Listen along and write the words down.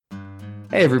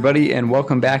Hey, everybody, and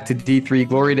welcome back to D3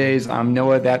 Glory Days. I'm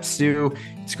Noah, that's Stu.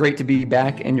 It's great to be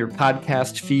back in your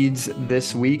podcast feeds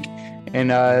this week. And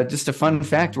just a fun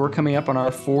fact, we're coming up on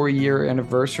our 4-year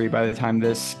anniversary. By the time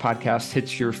this podcast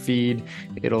hits your feed,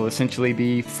 it'll essentially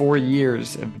be 4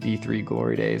 years of D3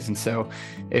 Glory Days. And so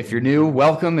if you're new,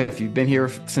 welcome. If you've been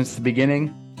here since the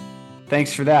beginning,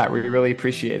 thanks for that. We really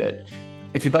appreciate it.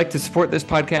 If you'd like to support this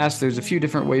podcast, there's a few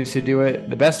different ways to do it.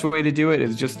 The best way to do it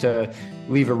is just to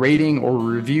leave a rating or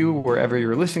review wherever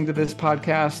you're listening to this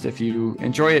podcast. If you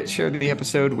enjoy it, share the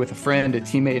episode with a friend, a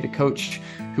teammate, a coach,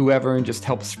 whoever, and just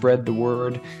help spread the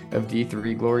word of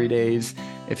D3 Glory Days.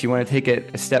 If you want to take it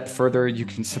a step further, you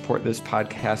can support this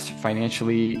podcast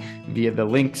financially via the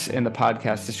links in the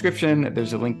podcast description.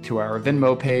 There's a link to our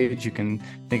Venmo page. You can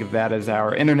think of that as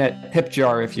our internet tip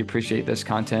jar if you appreciate this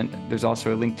content. There's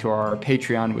also a link to our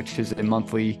Patreon, which is a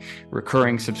monthly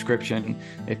recurring subscription.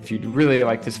 If you'd really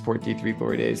like to support D3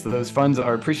 Glory Days, those funds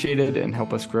are appreciated and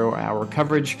help us grow our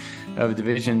coverage of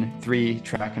Division III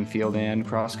track and field and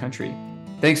cross country.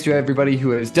 Thanks to everybody who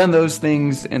has done those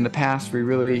things in the past. We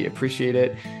really appreciate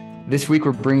it. This week,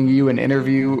 we're bringing you an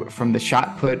interview from the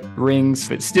shot put rings,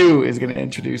 but Stu is going to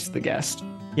introduce the guest.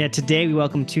 Yeah, today we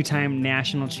welcome two-time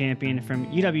national champion from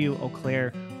UW-Eau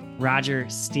Claire, Roger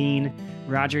Steen.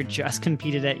 Roger just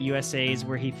competed at USA's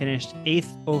where he finished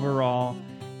 8th overall.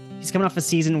 He's coming off a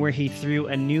season where he threw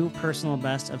a new personal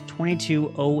best of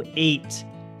 22.08,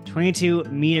 22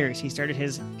 meters. He started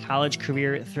his college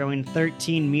career throwing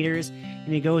 13 meters,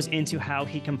 and he goes into how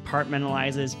he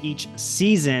compartmentalizes each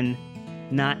season,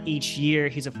 not each year.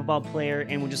 He's a football player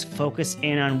and will just focus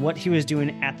in on what he was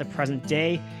doing at the present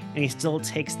day, and he still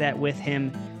takes that with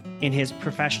him in his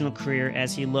professional career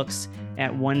as he looks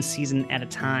at one season at a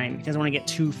time. He doesn't want to get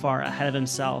too far ahead of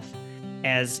himself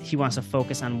as he wants to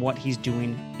focus on what he's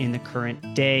doing in the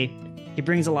current day. He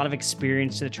brings a lot of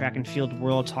experience to the track and field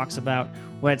world, talks about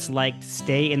what it's like to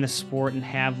stay in the sport and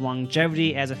have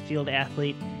longevity as a field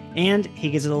athlete, and he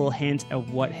gives a little hint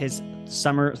of what his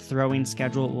summer throwing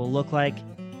schedule will look like.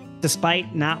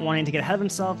 Despite not wanting to get ahead of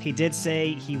himself, he did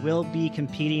say he will be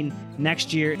competing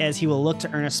next year as he will look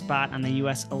to earn a spot on the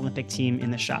U.S. Olympic team in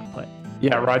the shot put.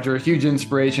 Yeah, Roger, a huge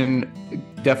inspiration,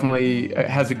 definitely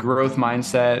has a growth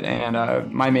mindset.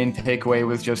 And my main takeaway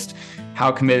was just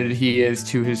how committed he is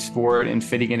to his sport and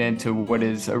fitting it into what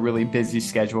is a really busy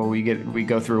schedule. We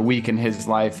go through a week in his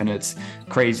life, and it's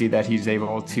crazy that he's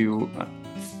able to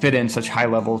fit in such high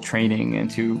level training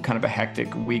into kind of a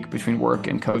hectic week between work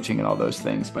and coaching and all those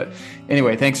things. But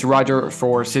anyway, thanks to Roger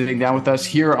for sitting down with us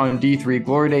here on D3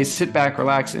 Glory Days. Sit back,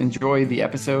 relax, enjoy the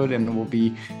episode, and we'll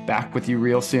be back with you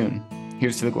real soon.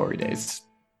 Here's to the Glory Days.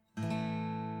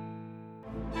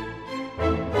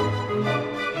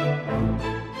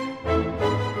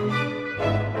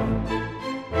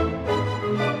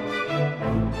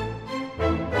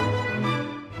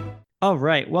 All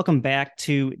right, welcome back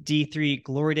to D3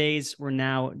 Glory Days. We're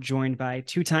now joined by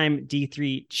two-time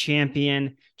D3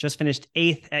 champion, just finished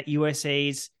 8th at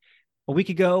USA's a week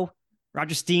ago,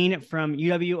 Roger Steen from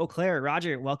UW-Eau Claire.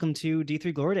 Roger, welcome to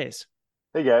D3 Glory Days.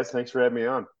 Hey guys, thanks for having me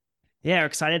on. Yeah, we're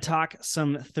excited to talk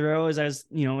some throws. I was,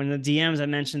 in the DMs, I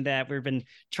mentioned that we've been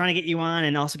trying to get you on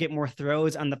and also get more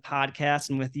throws on the podcast.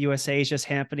 And with USA's just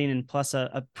happening and plus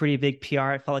a pretty big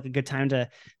PR, it felt like a good time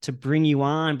to bring you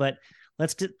on. But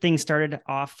let's get things started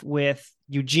off with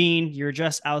Eugene. You're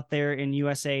just out there in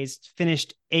USA's,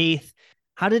 finished 8th.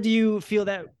 How did you feel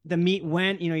that the meet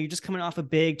went? You're just coming off a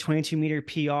big 22-meter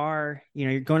PR.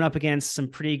 You're going up against some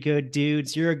pretty good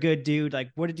dudes. You're a good dude. Like,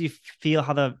 what did you feel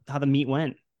how the meet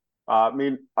went?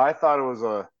 I thought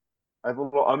I've a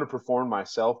little underperformed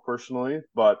myself personally,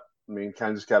 but kind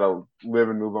of just got to live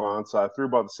and move on. So I threw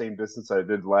about the same distance I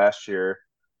did last year,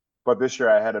 but this year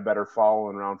I had a better foul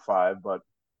in round 5, but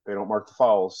they don't mark the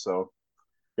fouls. So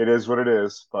it is what it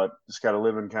is, but just got to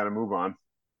live and kind of move on.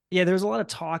 Yeah, there was a lot of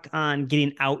talk on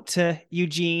getting out to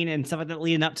Eugene and stuff like that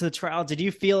leading up to the trial. Did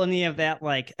you feel any of that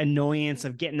like annoyance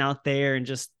of getting out there and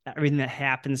just everything that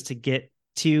happens to get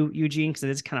to Eugene? Because it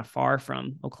is kind of far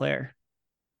from Eau Claire.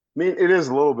 It is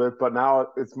a little bit, but now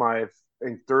it's my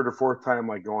 3rd or 4th time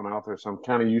like going out there. So I'm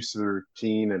kind of used to the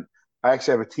routine. And I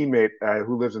actually have a teammate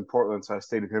who lives in Portland. So I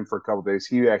stayed with him for a couple of days.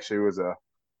 He actually was a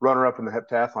runner-up in the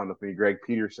heptathlon with me, Greg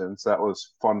Peterson. So that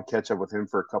was fun to catch up with him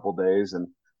for a couple of days. And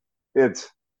it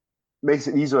makes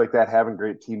it easier like that, having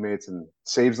great teammates, and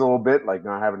saves a little bit, like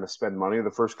not having to spend money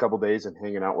the first couple of days and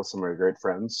hanging out with some of my great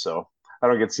friends. So I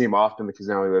don't get to see him often because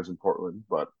now he lives in Portland.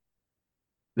 But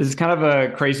This is kind of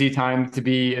a crazy time to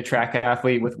be a track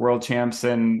athlete with world champs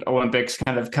and Olympics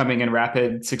kind of coming in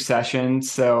rapid succession.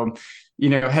 So,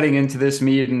 heading into this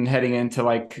meet and heading into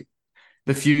like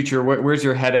the future? Where's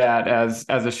your head at as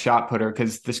a shot putter?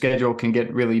 Because the schedule can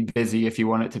get really busy if you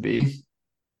want it to be.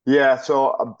 Yeah,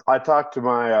 so I talked to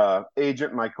my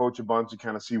agent and my coach a bunch to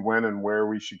kind of see when and where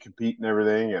we should compete and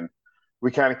everything. And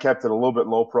we kind of kept it a little bit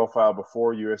low profile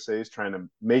before USA's trying to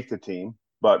make the team.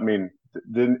 But I mean,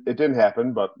 it didn't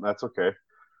happen, but that's okay.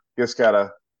 Just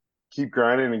gotta keep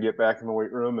grinding and get back in the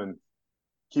weight room and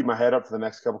keep my head up for the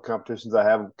next couple competitions I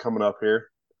have coming up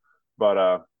here.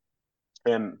 But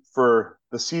and for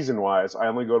the season wise, I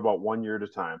only go about 1 year at a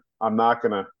time. I'm not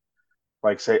gonna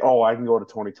like say, oh, I can go to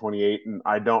 2028 and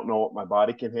I don't know what my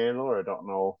body can handle or I don't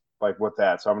know like what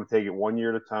that. So I'm going to take it 1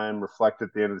 year at a time, reflect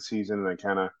at the end of the season, and then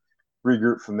kind of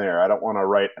regroup from there. I don't want to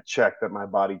write a check that my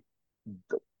body,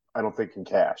 I don't think can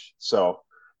cash. So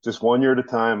just 1 year at a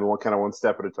time and kind of one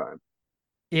step at a time.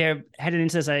 Yeah, heading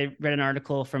into this, I read an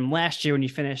article from last year when you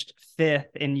finished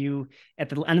fifth, and you at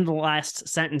the end of the last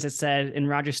sentence it said, "And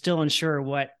Roger's still unsure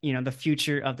what the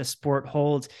future of the sport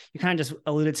holds." You kind of just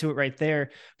alluded to it right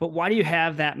there. But why do you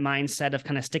have that mindset of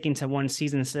kind of sticking to one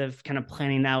season instead of kind of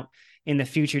planning out in the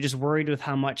future? Just worried with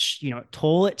how much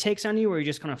toll it takes on you, or you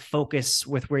just kind of focus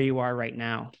with where you are right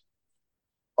now?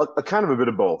 A kind of a bit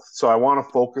of both. So I want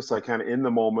to focus like kind of in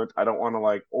the moment. I don't want to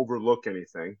like overlook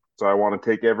anything. So I want to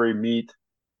take every meet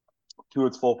to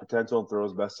its full potential and throw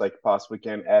as best I possibly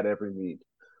can at every meet.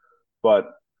 But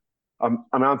I'm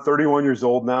around 31 years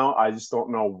old now. I just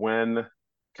don't know when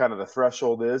kind of the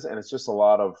threshold is, and it's just a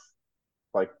lot of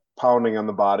like pounding on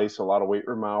the body. So a lot of weight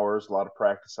room hours, a lot of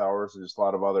practice hours, and just a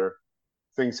lot of other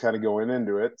things kind of going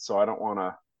into it. So I don't want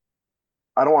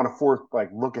to force like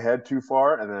look ahead too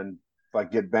far and then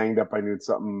like get banged up by doing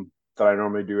something that I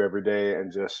normally do every day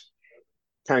and just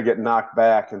kind of get knocked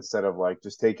back instead of like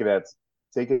just take it at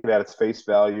its face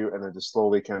value and then just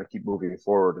slowly kind of keep moving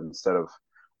forward instead of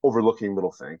overlooking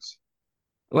little things.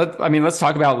 Let's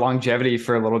talk about longevity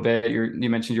for a little bit. You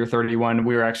mentioned you're 31.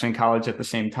 We were actually in college at the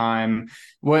same time.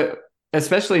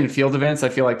 Especially in field events, I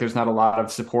feel like there's not a lot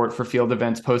of support for field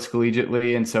events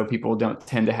post-collegiately, and so people don't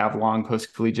tend to have long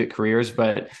post-collegiate careers.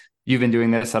 But you've been doing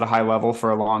this at a high level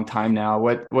for a long time now.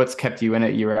 What's kept you in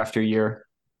it year after year?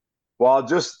 Well,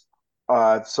 just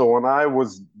so when I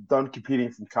was done competing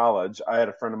from college, I had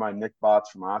a friend of mine, Nick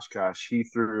Botts from Oshkosh. He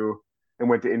threw and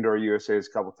went to Indoor USA's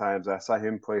a couple times. I saw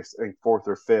him place, I think, fourth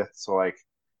or fifth. So like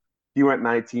he went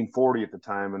 1940 at the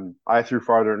time, and I threw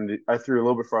a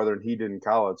little bit farther than he did in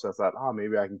college. So I thought, oh,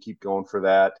 maybe I can keep going for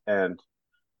that. And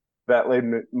that led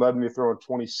me to throw in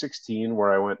 2016,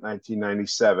 where I went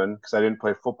 1997 because I didn't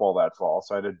play football that fall,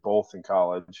 so I did both in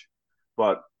college.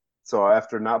 But so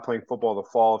after not playing football the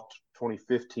fall of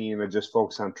 2015, I just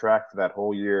focused on track for that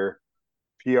whole year.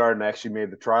 PR and actually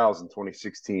made the trials in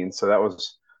 2016, so that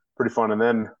was pretty fun. And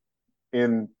then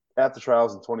in at the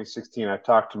trials in 2016, I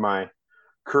talked to my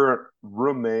current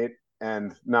roommate,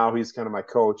 and now he's kind of my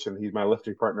coach, and he's my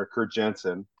lifting partner, Kurt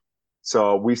Jensen.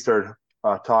 So we started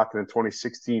talking in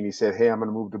 2016. He said, "Hey, I'm going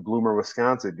to move to Bloomer,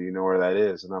 Wisconsin. Do you know where that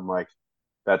is?" And I'm like,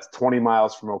 "That's 20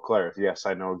 miles from Eau Claire." Yes,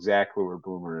 I know exactly where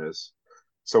Bloomer is.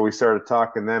 So we started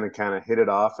talking then and kind of hit it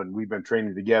off, and we've been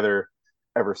training together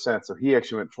ever since. So he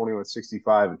actually went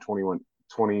 2165 and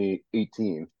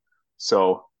 2018.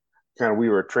 So kind of we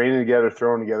were training together,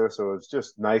 throwing together. So it was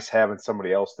just nice having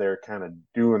somebody else there kind of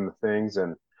doing the things.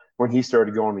 And when he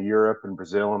started going to Europe and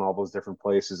Brazil and all those different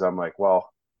places, I'm like,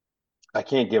 well, I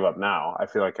can't give up now. I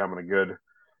feel like I'm in a good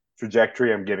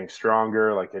trajectory. I'm getting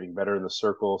stronger, like getting better in the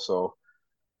circle. So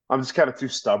I'm just kind of too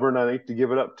stubborn, I think, to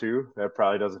give it up too. That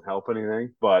probably doesn't help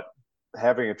anything. But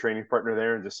having a training partner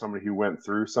there and just somebody who went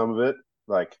through some of it,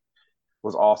 like,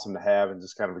 was awesome to have and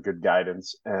just kind of a good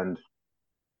guidance. And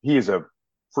he is a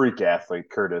freak athlete,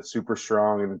 Curtis, super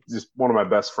strong and just one of my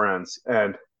best friends.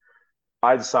 And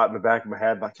I just thought in the back of my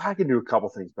head, like, I can do a couple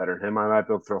things better than him. I might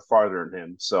be able to throw farther than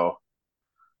him. So,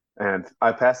 and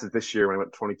I passed it this year when I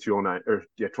went 2209 or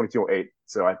yeah, 2208.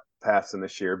 So I passed in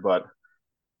this year, but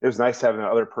it was nice having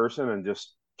another person and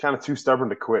just kind of too stubborn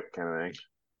to quit kind of thing.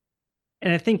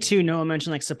 And I think too, Noah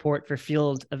mentioned like support for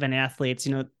field event athletes.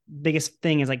 Biggest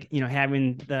thing is like,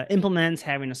 having the implements,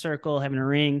 having a circle, having a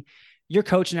ring. You're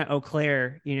coaching at Eau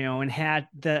Claire, and had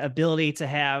the ability to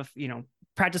have,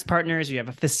 practice partners, you have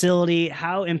a facility.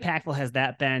 How impactful has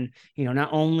that been, not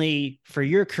only for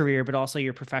your career, but also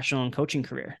your professional and coaching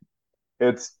career?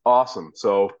 It's awesome.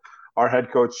 So our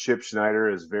head coach, Chip Schneider,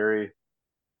 is very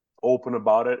open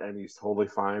about it, and he's totally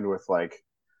fine with like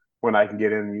when I can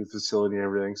get in the youth facility and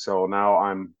everything. So now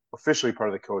I'm officially part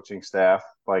of the coaching staff.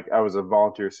 Like I was a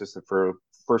volunteer assistant for the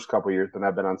first couple of years, but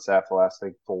I've been on staff the last, I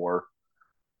think, 4.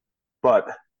 But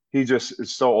he just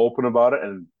is so open about it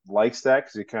and likes that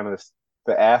because he kind of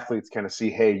the athletes kind of see,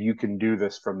 hey, you can do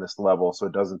this from this level. So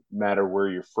it doesn't matter where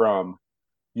you're from.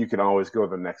 You can always go to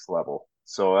the next level.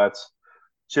 So that's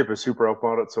Chip is super open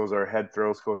about it. So is our head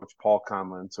throws coach, Paul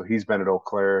Conlon. So he's been at Eau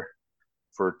Claire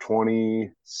for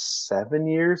 27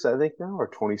 years, I think now, or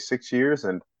 26 years.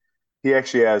 And he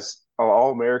actually has an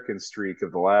All-American streak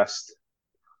of the last,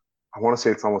 I want to say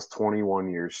it's almost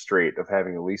 21 years straight of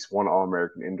having at least one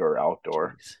All-American indoor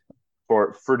outdoor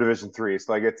Jeez. for Division three. It's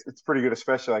like it's pretty good,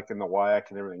 especially like in the WIAC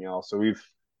and everything else. So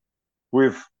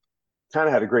we've kind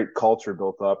of had a great culture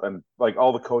built up, and like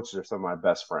all the coaches are some of my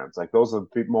best friends. Like those are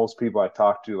the most people I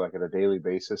talk to like on a daily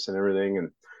basis and everything. And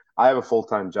I have a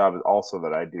full-time job also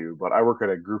that I do, but I work at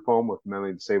a group home with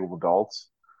mentally disabled adults.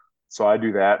 So I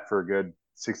do that for a good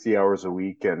 60 hours a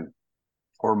week and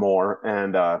or more,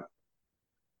 and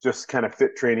just kind of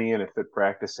fit training in and fit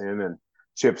practice in. And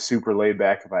Chip's super laid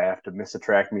back if I have to miss a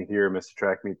track meet here, miss a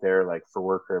track meet there, like for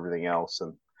work or everything else.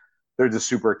 And they're just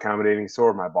super accommodating. So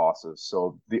are my bosses.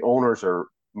 So the owners are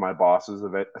my bosses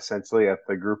of it essentially at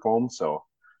the group home. So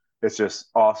it's just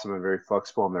awesome and very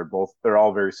flexible. And they're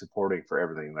all very supporting for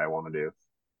everything that I want to do.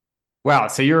 Wow.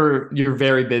 So you're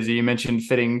very busy. You mentioned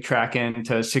fitting track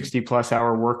into 60 plus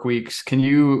hour work weeks. Can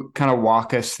you kind of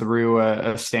walk us through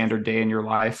a standard day in your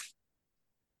life?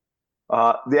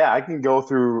 Yeah, I can go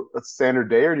through a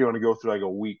standard day, or do you want to go through like a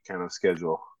week kind of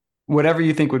schedule? Whatever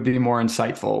you think would be more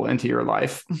insightful into your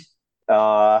life.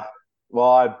 Uh,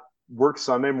 well, I work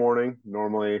Sunday morning,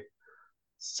 normally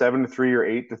 7 to 3 or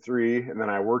 8 to 3, and then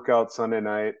I work out Sunday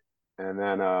night, and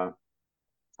then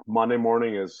Monday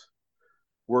morning is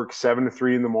work 7 to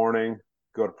 3 in the morning,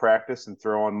 go to practice and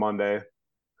throw on Monday,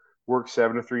 work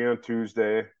 7 to 3 on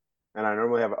Tuesday, and I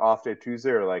normally have an off day Tuesday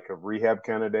or like a rehab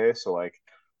kind of day, so like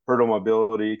hurdle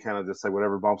mobility, kind of just like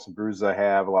whatever bumps and bruises I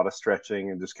have, a lot of stretching,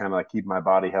 and just kind of like keep my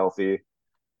body healthy.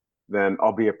 Then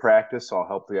I'll be at practice, so I'll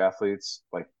help the athletes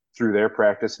like through their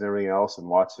practice and everything else and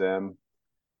watch them.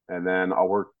 And then I'll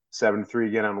work 7 to 3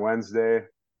 again on Wednesday.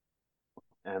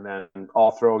 And then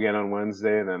I'll throw again on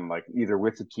Wednesday, and then like either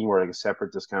with the team or like a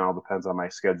separate, just kind of all depends on my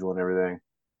schedule and everything.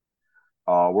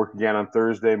 Work again on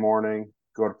Thursday morning,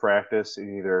 go to practice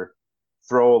and either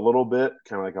throw a little bit,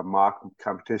 kind of like a mock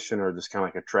competition or just kind of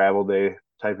like a travel day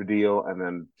type of deal, and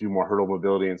then do more hurdle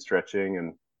mobility and stretching.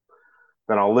 And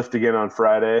then I'll lift again on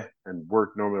Friday and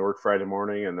normally work Friday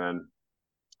morning. And then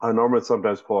I normally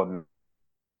sometimes pull a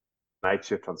night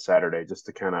shift on Saturday just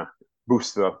to kind of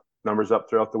boost the numbers up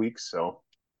throughout the week. So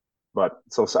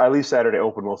I leave Saturday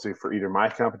open mostly for either my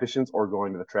competitions or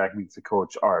going to the track meets to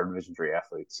coach our Division three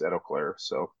athletes at Eau Claire.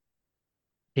 So,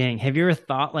 Dang. Have you ever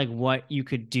thought like what you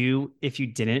could do if you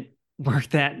didn't work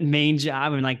that main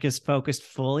job and like just focused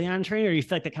fully on training, or you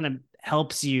feel like that kind of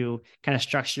helps you kind of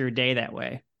structure your day that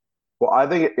way? well, I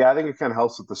think it kind of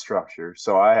helps with the structure.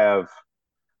 So I have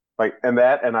like, and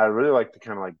I really like to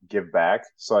kind of like give back.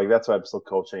 So like that's why I'm still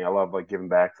coaching. I love like giving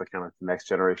back to kind of the next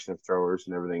generation of throwers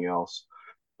and everything else.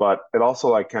 But it also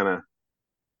like kind of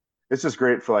it's just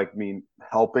great for like me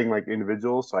helping like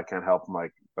individuals. So I can help them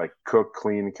like cook,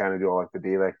 clean, and kind of do all like the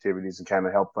daily activities and kind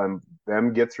of help them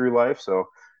get through life. So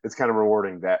it's kind of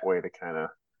rewarding that way to kind of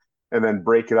and then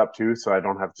break it up too. So I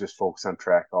don't have to just focus on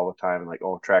track all the time and like,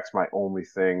 oh, track's my only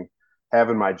thing.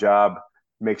 Having my job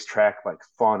makes track like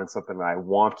fun and something that I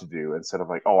want to do instead of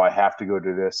like, oh, I have to go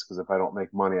do this because if I don't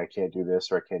make money, I can't do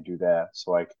this or I can't do that.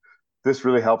 So like this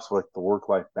really helps with the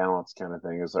work-life balance kind of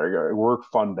thing, is like work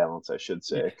fun balance, I should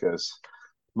say, because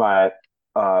my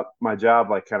my job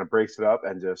like kind of breaks it up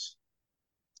and just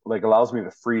like allows me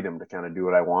the freedom to kind of do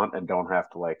what I want and don't have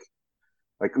to like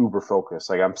uber focus.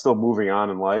 Like I'm still moving on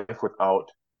in life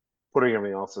without putting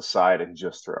everything else aside and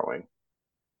just throwing.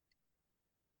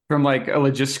 From like a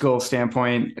logistical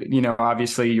standpoint,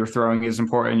 obviously your throwing is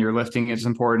important, your lifting is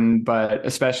important, but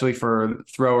especially for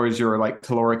throwers, your like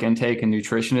caloric intake and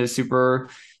nutrition is super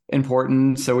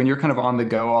important. So when you're kind of on the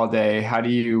go all day, how do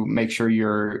you make sure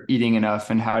you're eating enough,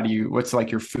 and what's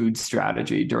like your food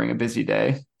strategy during a busy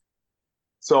day?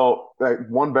 So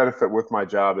one benefit with my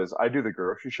job is I do the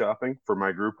grocery shopping for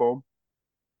my group home.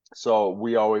 So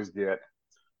we always get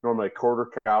normally a quarter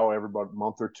cow every about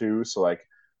month or two. So like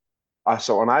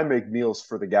so when I make meals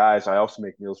for the guys, I also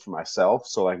make meals for myself.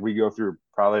 So like we go through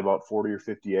probably about 40 or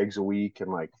 50 eggs a week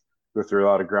and like go through a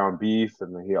lot of ground beef,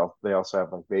 and then they also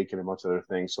have like bacon and a bunch of other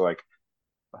things. So like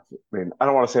I mean, I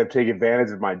don't want to say I'm taking advantage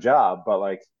of my job, but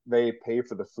like they pay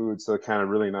for the food, so it's kind of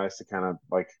really nice to kind of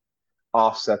like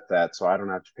offset that so I don't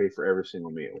have to pay for every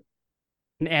single meal.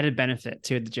 An added benefit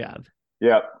to the job.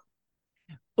 Yeah.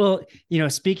 Well,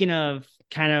 speaking of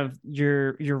kind of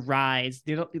your rise,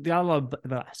 you got a lot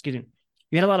of, excuse me,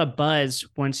 you had a lot of buzz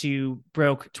once you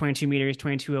broke 22 meters,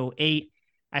 2208.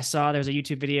 I saw there's a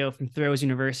YouTube video from Throws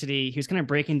University. He was kind of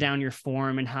breaking down your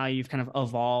form and how you've kind of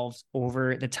evolved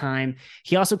over the time.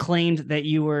 He also claimed that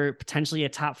you were potentially a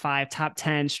top 5, top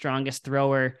 10 strongest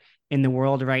thrower in the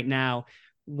world right now.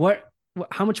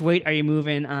 How much weight are you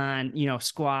moving on,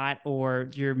 squat or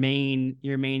your main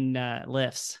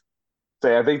lifts?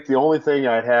 Say, I think the only thing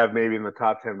I'd have maybe in the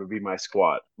top 10 would be my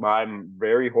squat. I'm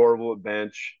very horrible at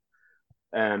bench,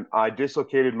 and I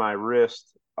dislocated my wrist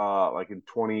like in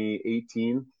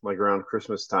 2018, like around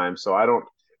Christmas time. So I don't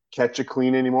catch a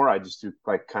clean anymore. I just do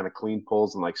like kind of clean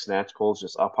pulls and like snatch pulls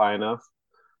just up high enough.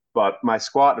 But my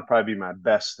squat would probably be my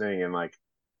best thing. And like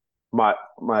my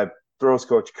throws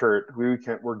coach Kurt,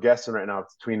 we're guessing right now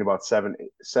it's between about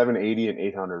 780 and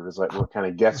 800 is like we're kind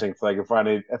of guessing for like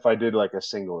if I did like a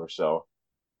single or so.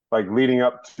 Like leading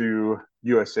up to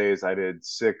USA's, I did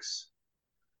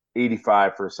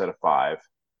 685 for a set of 5.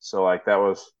 So like that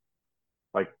was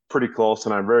like pretty close,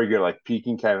 and I'm very good at like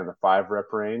peaking kind of the 5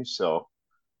 rep range. So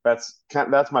that's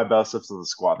my best lifts of the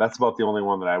squat. That's about the only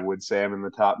one that I would say I'm in the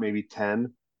top maybe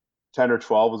 10 or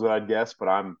 12 is what I'd guess, but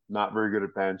I'm not very good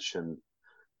at bench, and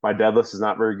my deadlift is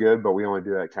not very good, but we only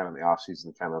do that kind of in the off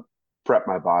season to kind of prep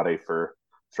my body for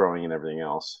throwing and everything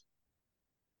else.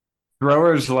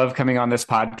 Throwers love coming on this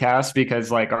podcast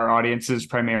because like our audience is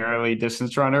primarily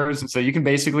distance runners. And so you can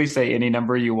basically say any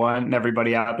number you want and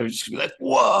everybody out there just be like,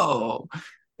 whoa.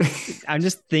 I'm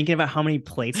just thinking about how many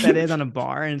plates that is on a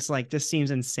bar. And it's like, this seems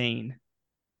insane.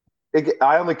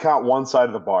 I only count one side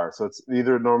of the bar. So it's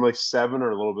either normally 7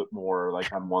 or a little bit more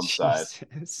like on one side.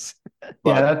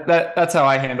 But, yeah, that's how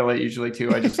I handle it usually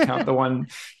too. I just count the one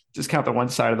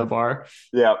side of the bar.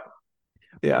 Yeah.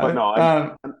 Yeah. But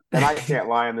no, and I can't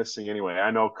lie on this thing anyway.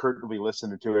 I know Kurt will be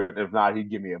listening to it. If not, he'd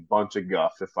give me a bunch of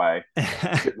guff if I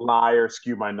lie or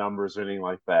skew my numbers or anything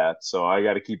like that. So I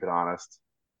got to keep it honest.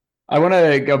 I want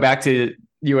to go back to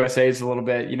USA's a little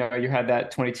bit. You had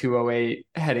that 2208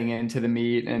 heading into the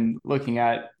meet, and looking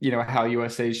at, how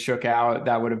USA's shook out,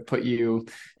 that would have put you,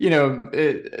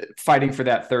 fighting for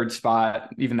that third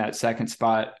spot, even that second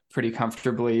spot pretty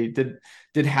comfortably.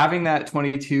 Did having that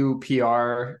 22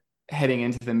 PR heading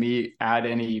into the meet add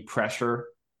any pressure?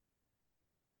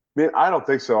 I mean, I don't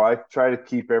think so. I try to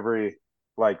keep every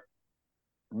like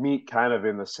meet kind of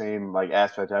in the same like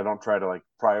aspect. I don't try to like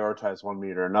prioritize one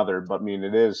meet or another, but I mean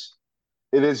it is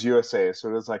USA,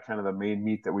 so it is like kind of the main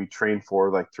meet that we train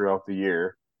for like throughout the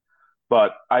year.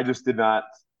 But I just did not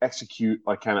execute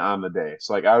like kind of on the day.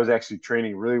 So like I was actually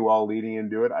training really well leading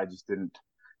into it. I just didn't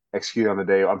execute on the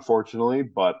day, unfortunately,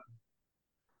 but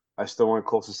I still went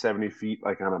close to 70 feet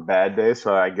like on a bad day.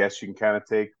 So I guess you can kind of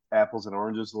take apples and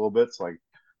oranges a little bit. So like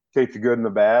take the good and the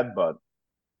bad, but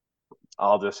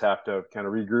I'll just have to kind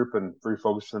of regroup and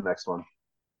refocus for the next one.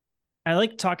 I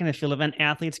like talking to field event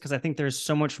athletes because I think there's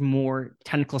so much more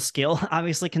technical skill,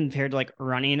 obviously, compared to like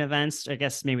running events, I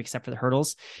guess maybe except for the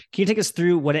hurdles. Can you take us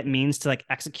through what it means to like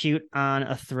execute on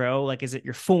a throw? Like, is it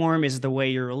your form? Is it the way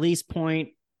your release point?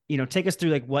 Take us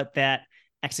through like what that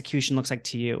execution looks like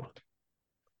to you.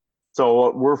 So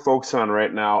what we're focusing on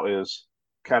right now is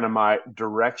kind of my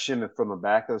direction from the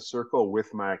back of the circle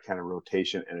with my kind of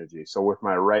rotation energy. So with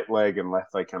my right leg and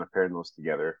left leg kind of pairing those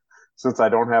together. Since I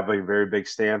don't have a very big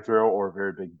stand throw or a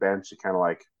very big bench, it kind of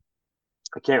like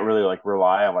I can't really like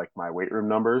rely on like my weight room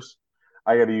numbers.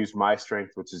 I got to use my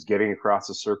strength, which is getting across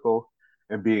the circle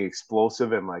and being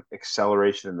explosive and like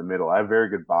acceleration in the middle. I have very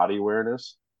good body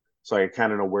awareness, so I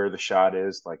kind of know where the shot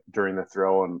is like during the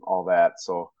throw and all that.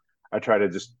 So I try to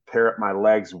just pair up my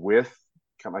legs with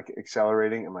kind of like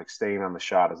accelerating and like staying on the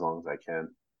shot as long as I can.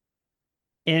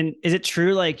 And is it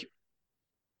true, like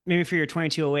maybe for your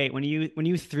 2208, when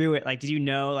you threw it, like, did you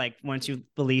know, like once you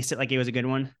released it, like it was a good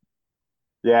one?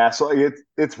 Yeah. So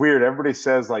it's weird. Everybody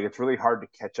says like, it's really hard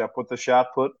to catch up with the shot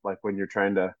put, like when you're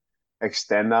trying to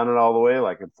extend on it all the way,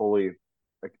 like and fully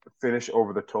like finish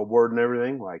over the toe board and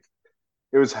everything. Like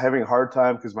it was having a hard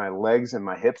time because my legs and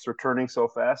my hips were turning so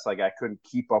fast. Like I couldn't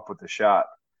keep up with the shot.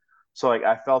 So like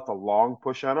I felt a long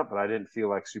push on it, but I didn't feel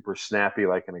like super snappy,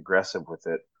 like and aggressive with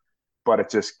it. But it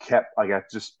just kept like I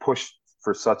just pushed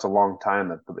for such a long time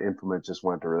that the implement just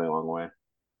went a really long way.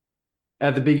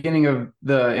 At the beginning of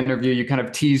the interview, you kind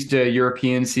of teased a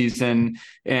European season,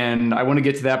 and I want to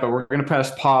get to that, but we're going to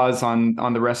press pause on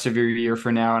the rest of your year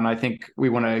for now. And I think we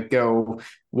want to go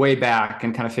way back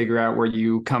and kind of figure out where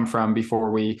you come from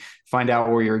before we find out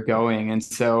where you're going. And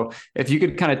so if you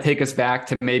could kind of take us back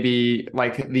to maybe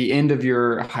like the end of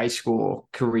your high school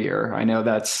career. I know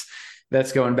that's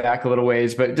going back a little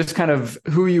ways, but just kind of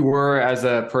who you were as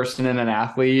a person and an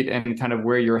athlete and kind of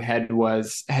where your head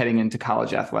was heading into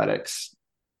college athletics.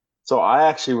 So I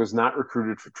actually was not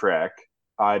recruited for track.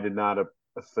 I did not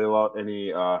fill out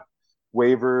any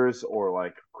waivers or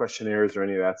like questionnaires or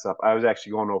any of that stuff. I was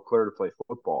actually going to Eau Claire to play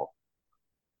football.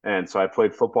 And so I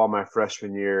played football my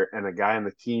freshman year, and a guy on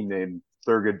the team named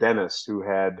Thurgood Dennis, who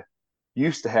had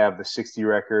used to have the 60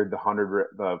 record,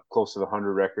 the close to the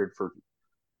 100 record for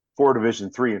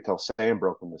Division III until Sam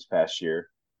broke him this past year.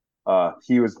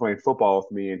 He was playing football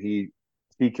with me, and he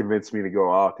convinced me to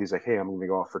go out. He's like, "Hey, I'm going to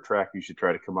go out for track. You should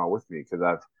try to come out with me,"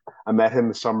 because I met him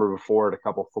the summer before at a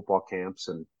couple of football camps,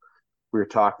 and we were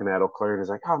talking at Eau Claire, and he's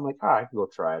like, "Oh," I'm like, "Oh, I can go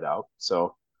try it out."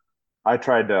 So I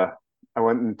tried to. I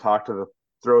went and talked to the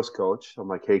throws coach. I'm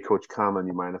like, "Hey, Coach Conlon,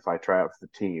 you mind if I try out for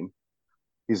the team?"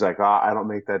 He's like, I don't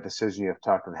make that decision. You have to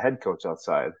talk to the head coach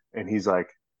outside. And he's like,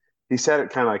 he said it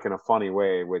kind of like in a funny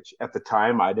way, which at the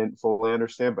time I didn't fully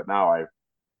understand, but now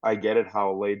I get it,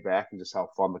 how laid back and just how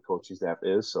fun the coaching staff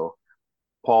is. So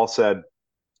Paul said,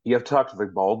 you have to talk to the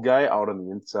bald guy out on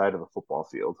the inside of the football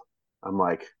field. I'm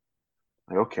like,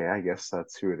 okay, I guess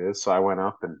that's who it is. So I went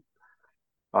up and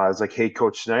I was like, "Hey,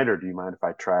 Coach Schneider, do you mind if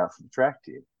I try out for the track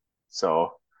team?"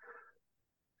 So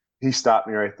he stopped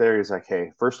me right there. He's like,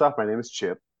 "Hey, first off, my name is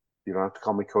Chip. You don't have to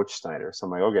call me Coach Snyder." So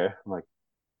I'm like, "Okay." I'm like,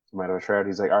 "You might have a try out."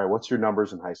 He's like, "All right, what's your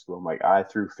numbers in high school?" I'm like, "I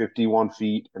threw 51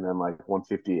 feet and then like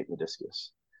 158 in the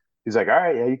discus." He's like, "All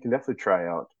right, yeah, you can definitely try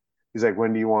out." He's like,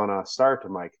 "When do you want to start?"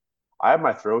 I'm like, "I have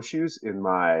my throw shoes in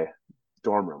my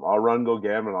dorm room. I'll run, go get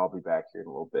them, and I'll be back here in a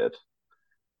little bit."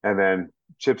 And then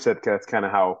Chip said that's kind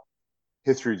of how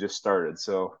history just started.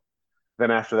 So then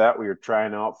after that, we were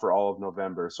trying out for all of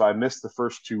November. So I missed the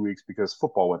first 2 weeks because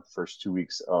football went the first 2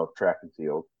 weeks of track and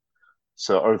field.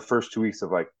 So, or the first 2 weeks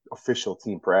of like official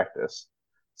team practice.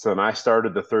 So then I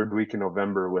started the third week in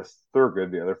November with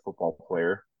Thurgood, the other football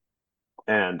player.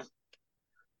 And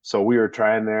so we were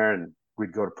trying there and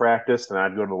we'd go to practice and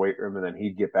I'd go to the weight room and then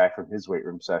he'd get back from his weight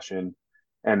room session.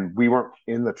 And we weren't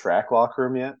in the track locker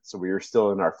room yet. So we were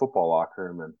still in our football locker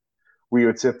room and we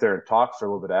would sit there and talk for a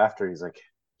little bit after. He's like,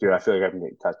 "Dude, I feel like I'm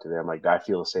getting cut today." I'm like, "I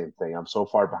feel the same thing. I'm so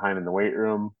far behind in the weight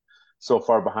room, so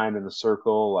far behind in the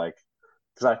circle." Like,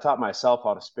 because I taught myself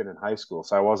how to spin in high school.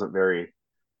 So I wasn't very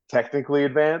technically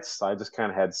advanced. I just kind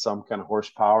of had some kind of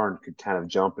horsepower and could kind of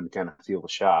jump and kind of feel the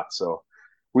shot. So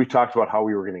we talked about how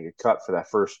we were going to get cut for that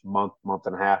first month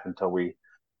and a half until we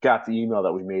got the email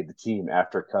that we made the team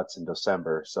after cuts in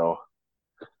December. So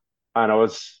I know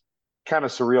it's kind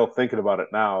of surreal thinking about it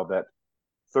now that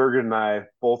Thurgood and I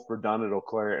both were done at Eau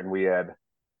Claire, and we had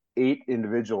eight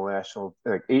national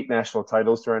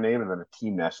titles to our name, and then a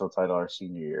team national title our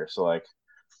senior year. So like,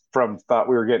 from thought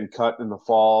we were getting cut in the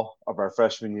fall of our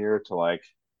freshman year to like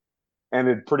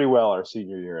ended pretty well our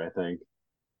senior year, I think.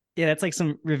 Yeah, that's like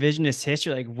some revisionist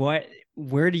history. Like,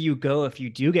 where do you go if you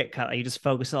do get cut? Like, you just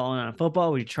focus all on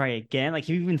football? Would you try again? Like,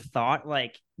 have you even thought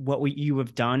like you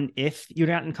have done if you'd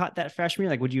gotten cut that freshman year?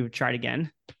 Like, would you have tried again?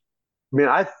 I mean,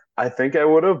 I think I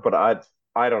would have, but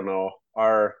I don't know.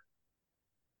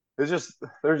 There's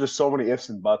just so many ifs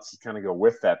and buts to kind of go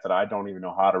with that I don't even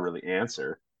know how to really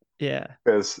answer Yeah.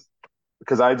 because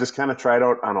I just kind of tried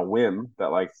out on a whim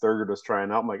that like Thurgood was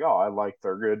trying out. I'm like, oh, I like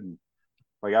Thurgood, and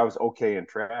like I was okay in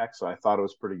track, so I thought it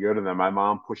was pretty good. And then my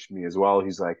mom pushed me as well.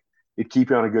 He's like, "It'd keep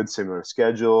you on a good similar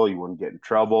schedule. You wouldn't get in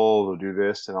trouble. To do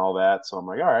this and all that." So I'm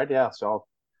like, "All right, yeah." So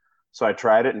I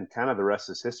tried it, and kind of the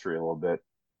rest is history a little bit.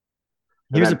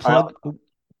 And Here's a then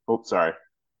plug. sorry,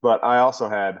 but I also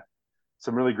had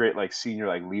some really great like senior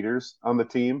like leaders on the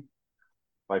team.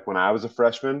 Like when I was a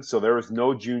freshman, so there was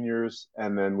no juniors,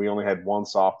 and then we only had one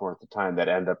sophomore at the time that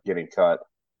ended up getting cut.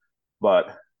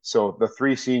 But so the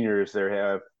three seniors, they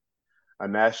have a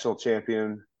national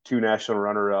champion, two national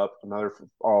runner up, another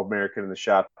All American in the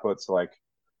shot put. So like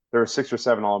there were 6 or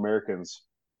 7 All Americans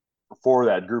for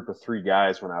that group of three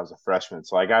guys when I was a freshman.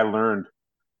 So like I learned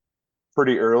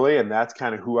pretty early, and that's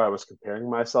kind of who I was comparing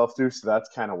myself to. So that's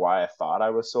kind of why I thought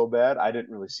I was so bad. I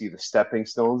didn't really see the stepping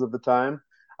stones of the time.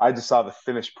 I just saw the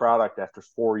finished product after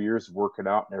 4 years of working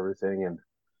out and everything. And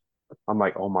I'm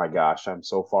like, oh my gosh, I'm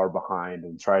so far behind,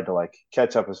 and tried to like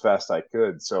catch up as fast as I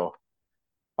could. So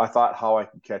I thought how I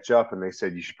could catch up, and they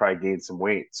said you should probably gain some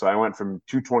weight. So I went from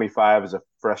 225 as a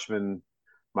freshman,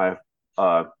 my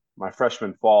uh my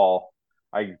freshman fall.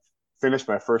 I finished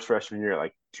my first freshman year at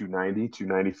like 290,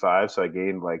 295. So I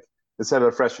gained like instead of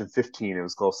a freshman 15, it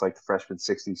was close to like the freshman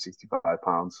 60, 65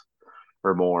 pounds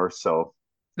or more. So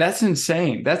That's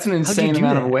insane. That's an How'd you insane do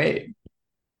amount of that? weight.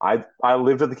 I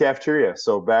lived at the cafeteria.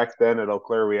 So back then at Eau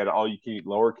Claire, we had all you can eat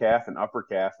lower calf and upper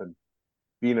calf. And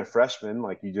being a freshman,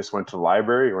 like you just went to the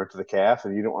library, you went to the calf,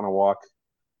 and you don't want to walk.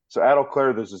 So at Eau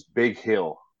Claire, there's this big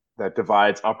hill that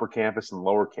divides upper campus and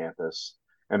lower campus,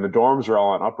 and the dorms are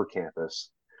all on upper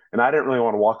campus. And I didn't really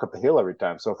want to walk up the hill every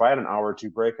time. So if I had an hour or two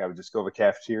break, I would just go to the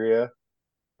cafeteria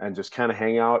and just kind of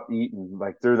hang out, eat, and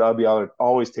like there'll be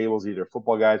always tables, either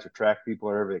football guys or track people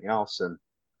or everything else. And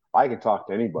I could talk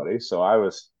to anybody. So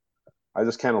I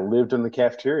just kind of lived in the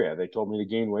cafeteria. They told me to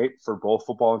gain weight for both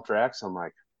football and tracks. I'm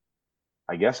like,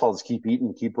 I guess I'll just keep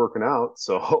eating, keep working out.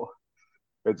 So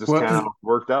it just What kind of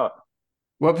worked out.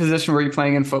 what position were you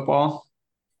playing in football?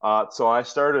 So I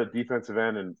started at defensive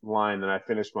end and line, and I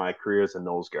finished my career as a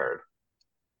nose guard.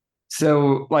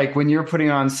 So like when you're putting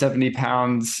on 70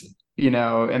 pounds, in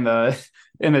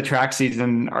the track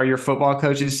season, are your football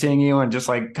coaches seeing you and just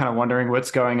like kind of wondering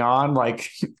what's going on? Like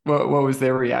what was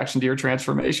their reaction to your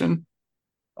transformation?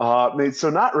 So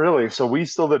not really. So we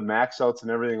still did max outs and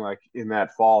everything like in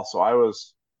that fall. So I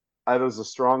was the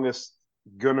strongest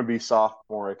gonna be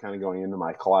sophomore kind of going into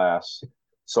my class.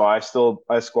 So I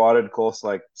squatted close to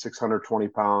like 620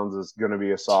 pounds is gonna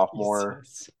be a sophomore.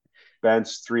 Jesus. Bench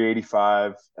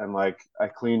 385, and like I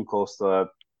cleaned close to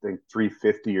I think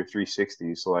 350 or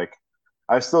 360. So like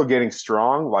I was still getting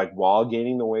strong like while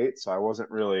gaining the weight. So I wasn't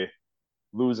really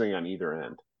losing on either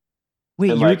end.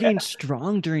 Wait, And you were like getting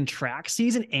strong during track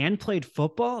season and played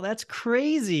football? That's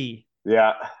crazy.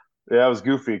 yeah, yeah, it was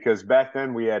goofy because back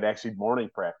then we had actually morning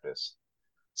practice.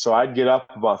 So I'd get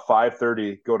up about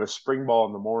 5:30, go to spring ball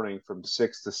in the morning from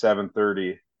 6 to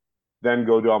 7:30, then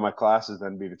go do all my classes,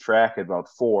 then be to track at about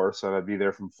 4. So I'd be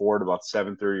there from 4 to about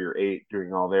 7:30 or 8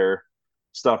 doing all their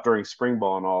stuff during spring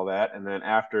ball and all that. And then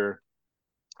after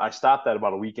I stopped that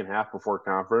about a week and a half before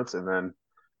conference, and then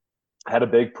I had a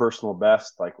big personal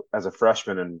best like as a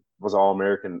freshman and was all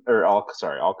American or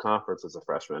all conference as a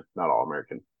freshman, not all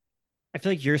American. I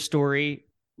feel like your story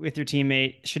with your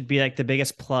teammate should be like the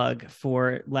biggest plug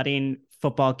for letting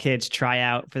football kids try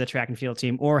out for the track and field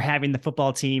team, or having the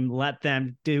football team let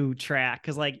them do track.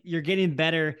 Cause like you're getting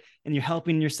better and you're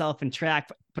helping yourself in track,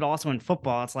 but also in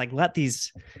football. It's like,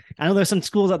 I know there's some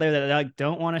schools out there that like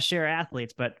don't want to share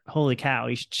athletes, but holy cow,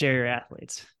 you should share your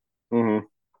athletes. Mm-hmm.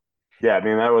 Yeah, I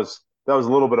mean that was a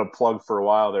little bit of plug for a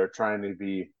while there, trying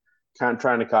to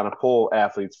kind of pull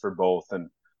athletes for both, and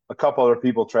a couple other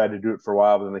people tried to do it for a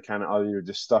while, but then they kind of either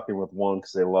just stuck in with one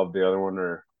because they loved the other one,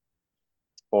 or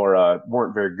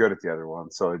weren't very good at the other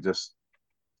one, so it just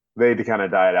they kind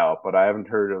of died out. But I haven't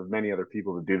heard of many other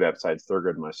people to do that besides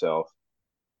Thurgood and myself.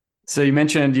 So you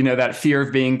mentioned, that fear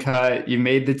of being cut, you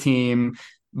made the team,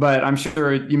 but I'm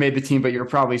sure you made the team, but you're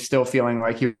probably still feeling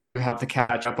like you have to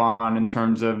catch up on in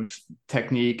terms of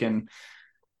technique and,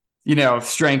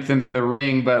 strength in the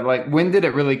ring. But like, when did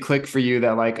it really click for you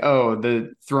that like, oh,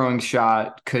 the throwing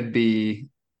shot could be,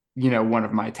 one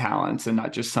of my talents and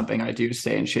not just something I do to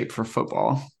stay in shape for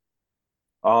football?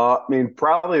 I mean,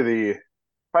 probably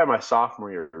my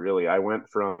sophomore year. Really, I went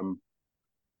from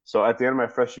so at the end of my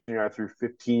freshman year, I threw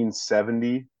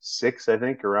 1576, I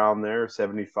think, around there,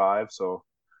 75. So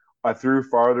I threw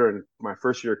farther in my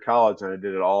first year of college, and I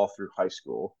did it all through high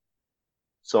school.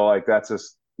 So like that's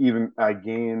just even I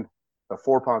gained a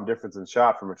 4 pound difference in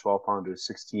shot from a 12 pound to a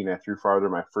 16. I threw farther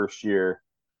my first year,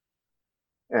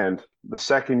 and the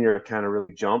second year it kind of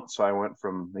really jumped. So I went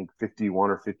from I think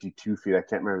 51 or 52 feet. I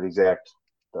can't remember the exact.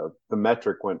 The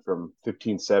metric went from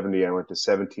 1570. I went to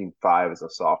 17.5 as a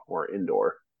sophomore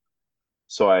indoor.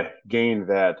 So I gained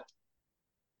that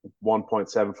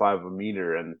 1.75 of a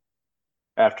meter, and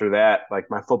after that, like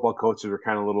my football coaches were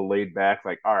kind of a little laid back,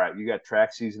 like, all right, you got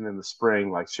track season in the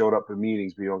spring, like showed up to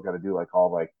meetings, but you don't got to do like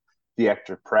all like the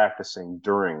extra practicing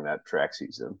during that track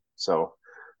season. So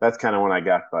that's kind of when I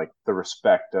got like the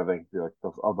respect of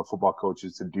of the football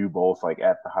coaches to do both like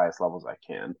at the highest levels I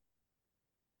can.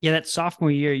 Yeah, that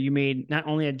sophomore year, you made not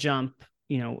only a jump,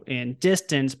 in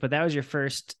distance, but that was your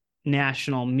first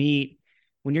national meet.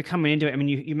 When you're coming into it, I mean,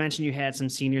 you mentioned you had some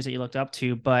seniors that you looked up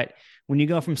to, but when you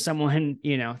go from someone,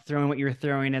 throwing what you were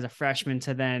throwing as a freshman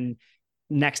to then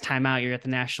next time out, you're at the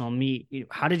national meet,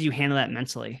 how did you handle that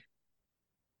mentally?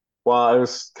 Well, it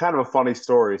was kind of a funny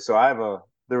story. So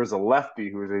there was a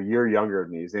lefty who was a year younger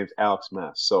than me. His name's Alex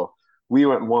Mess. So we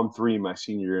went 1-3 my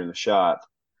senior year in the shot,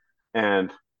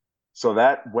 and so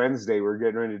that Wednesday, we are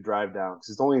getting ready to drive down because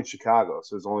it's only in Chicago.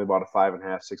 So it's only about a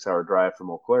 5.5, 6 hour drive from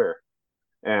Eau Claire.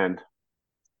 And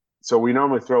so we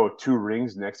normally throw two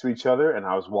rings next to each other. And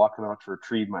I was walking out to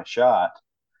retrieve my shot.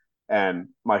 And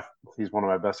he's one of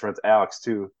my best friends, Alex,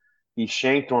 too. He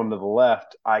shanked one to the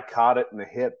left. I caught it in the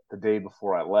hip the day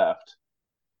before I left.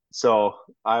 So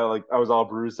I was all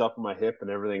bruised up in my hip and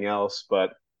everything else.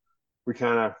 But we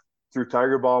kind of threw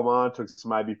Tiger Balm on, took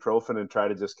some ibuprofen, and tried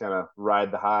to just kind of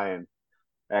ride the high. And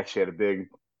actually had a big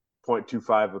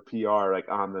 0.25 of a PR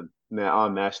like on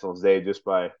Nationals Day just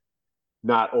by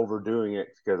not overdoing it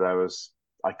because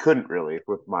I couldn't really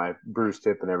with my bruised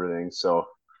hip and everything. So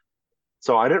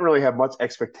I didn't really have much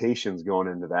expectations going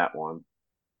into that one.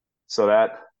 So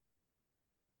that,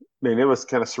 I mean, it was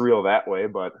kind of surreal that way.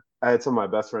 But I had some of my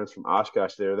best friends from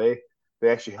Oshkosh there. They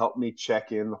actually helped me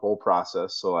check in the whole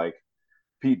process. So like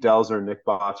Pete Delzer and Nick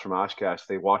Botts from Oshkosh,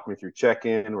 they walked me through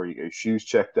check-in where you get your shoes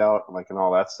checked out, like and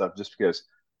all that stuff, just because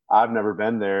I've never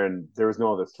been there and there was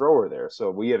no other thrower there. So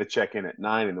we had to check in at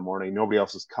 9 in the morning. Nobody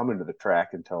else was coming to the track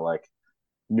until like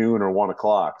noon or 1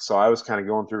 o'clock. So I was kind of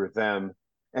going through with them.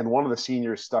 And one of the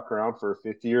seniors stuck around for a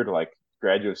fifth year to like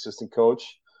graduate assistant coach.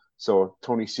 So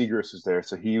Tony Segrist was there.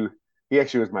 So he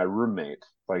actually was my roommate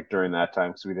like during that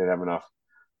time because we didn't have enough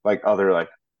like other like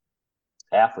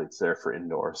athletes there for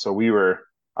indoor. So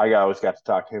I always got to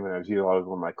talk to him, and I was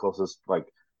one of my closest like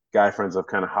guy friends of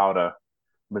kind of how to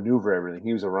maneuver everything.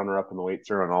 He was a runner up in the weight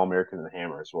throw and All American in the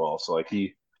hammer as well. So like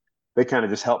they kind of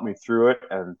just helped me through it,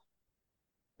 and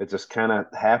it just kind of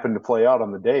happened to play out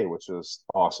on the day, which was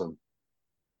awesome.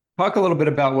 Talk a little bit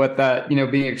about what that,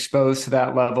 being exposed to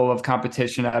that level of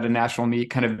competition at a national meet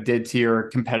kind of did to your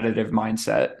competitive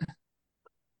mindset.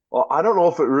 Well, I don't know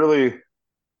if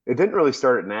it didn't really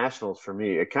start at nationals for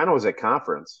me. It kind of was at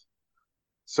conference.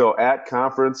 So at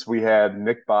conference, we had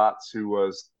Nick Botts, who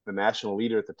was the national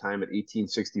leader at the time at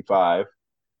 1865.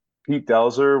 Pete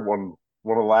Delzer, one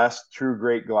of the last true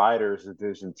great gliders in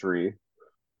Division III.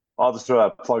 I'll just throw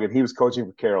that plug in. He was coaching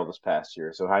for Carroll this past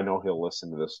year, so I know he'll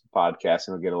listen to this podcast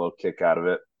and he'll get a little kick out of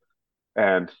it.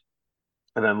 And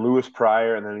then Lewis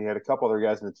Pryor, and then he had a couple other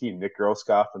guys in the team, Nick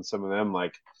Groskoff and some of them.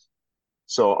 Like,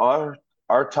 so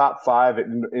our top five at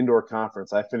indoor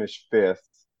conference, I finished fifth.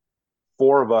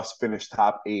 Four of us finished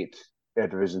top 8 at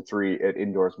Division III at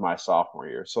indoors my sophomore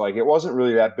year. So like it wasn't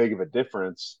really that big of a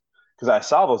difference because I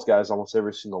saw those guys almost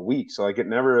every single week. So like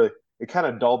it kind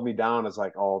of dulled me down as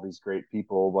like all these great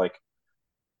people like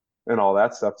and all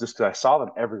that stuff just because I saw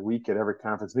them every week at every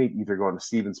conference meet, either going to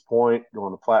Stevens Point,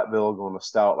 going to Platteville, going to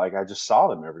Stout. Like I just saw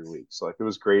them every week. So like it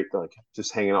was great like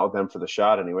just hanging out with them for the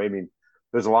shot anyway. I mean,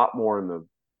 there's a lot more in the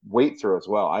weight throw as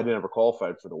well. I never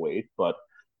qualified for the weight, but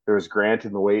there was Grant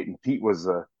in the weight, and Pete was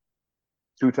a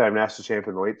 2-time national champion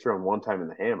in the weight throw and 1 time in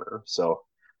the hammer. So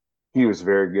he was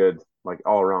very good, like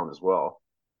all around as well.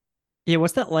 Yeah,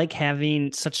 what's that like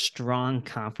having such strong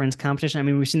conference competition? I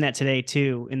mean, we've seen that today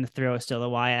too in the throw. Still, the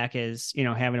WIAC is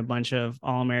having a bunch of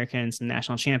All Americans and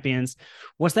national champions.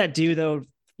 What's that do though?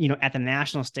 At the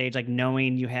national stage, like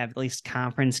knowing you have at least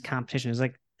conference competition is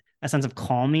like a sense of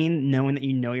calming, knowing that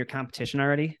your competition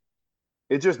already.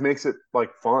 It just makes it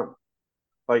like fun.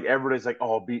 Like everybody's like,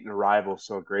 oh, beating a rival is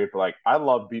so great, but like I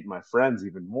love beating my friends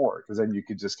even more because then you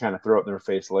could just kind of throw it in their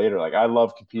face later. Like I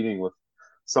love competing with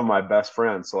some of my best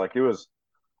friends. So like it was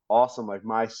awesome. Like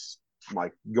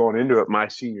going into it, my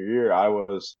senior year,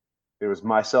 it was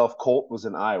myself. Colt was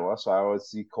in Iowa, so I always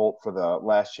see Colt for the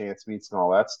last chance meets and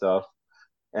all that stuff.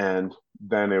 And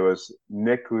then it was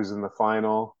Nick who's in the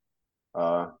final.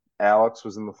 Alex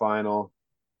was in the final.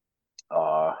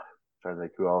 Trying to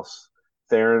think who else.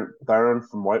 Theron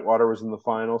from Whitewater was in the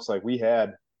final. So like we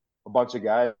had a bunch of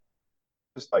guys,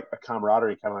 just like a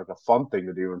camaraderie, kind of like a fun thing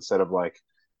to do instead of like,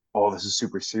 oh, this is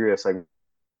super serious. Like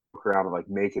look around and like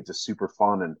make it just super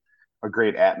fun and a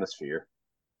great atmosphere.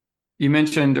 You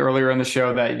mentioned earlier in the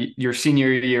show that your senior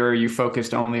year, you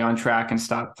focused only on track and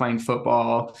stopped playing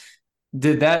football.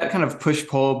 Did that kind of push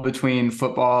pull between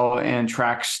football and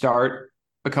track start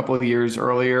a couple of years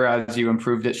earlier as you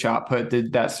improved at shot put?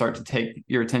 Did that start to take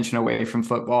your attention away from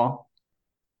football?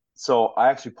 So I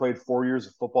actually played 4 years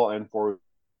of football and for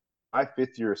my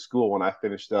 5th year of school when I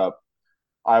finished up,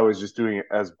 I was just doing it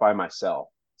as by myself.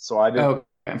 So I didn't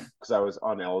because I was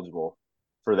uneligible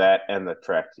for that and the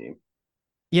track team.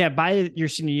 Yeah, by your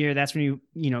senior year, that's when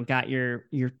you got your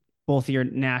both your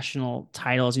national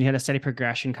titles, and you had a steady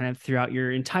progression kind of throughout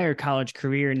your entire college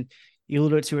career. And you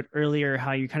alluded to it earlier,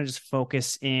 how you kind of just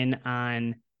focus in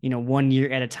on 1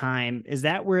 year at a time. Is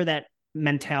that where that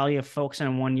mentality of focusing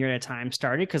on 1 year at a time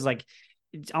started? Because like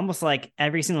it's almost like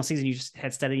every single season you just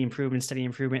had steady improvement,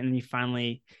 and then you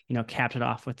finally capped it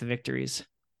off with the victories.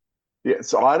 Yeah,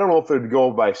 so I don't know if it'd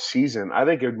go by season. I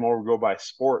think it'd more go by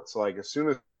sports. So like as soon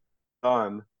as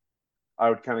done, I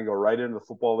would kind of go right into the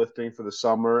football lifting for the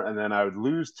summer, and then I would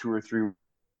lose 2 or 3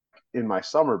 in my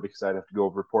summer because I'd have to go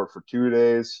report for 2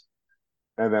 days,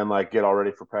 and then like get all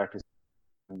ready for practice.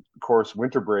 And of course,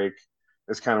 winter break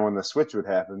is kind of when the switch would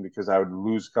happen because I would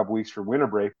lose a couple weeks for winter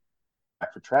break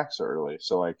after track so early.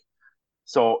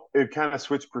 So it kind of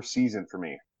switched per season for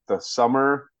me. The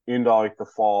summer into like the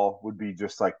fall would be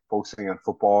just like focusing on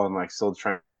football and like still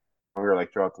trying to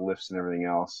like throughout the lifts and everything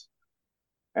else.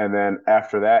 And then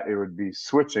after that, it would be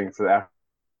switching for that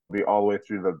be all the way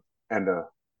through the end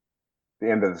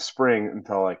of the spring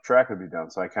until like track would be done.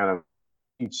 So I kind of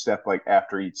each step like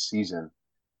after each season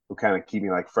will kind of keep me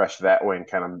like fresh that way and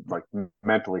kind of like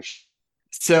mentally.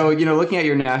 So, looking at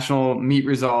your national meet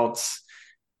results,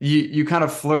 you kind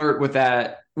of flirt with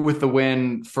that with the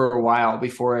win for a while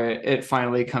before it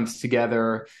finally comes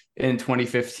together in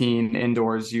 2015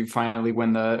 indoors. You finally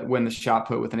win the shot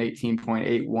put with an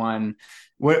 18.81.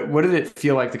 What did it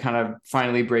feel like to kind of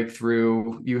finally break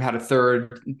through? You had a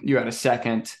third, you had a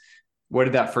second. What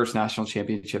did that first national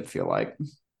championship feel like?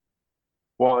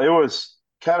 Well, it was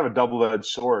kind of a double-edged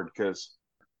sword because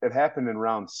it happened in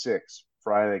round 6.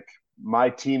 For I think my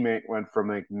teammate went from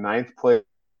like ninth place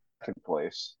to second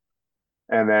place,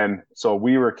 and then so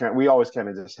we always kind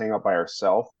of just hang out by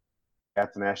ourselves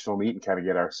at the national meet and kind of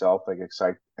get ourselves like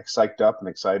excited up and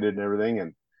excited and everything.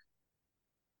 And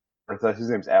his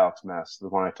name's Alex Mess, the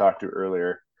one I talked to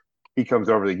earlier. He comes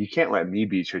over like, you can't let me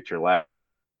beat you at your last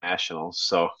nationals.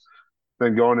 So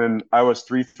then going in, I was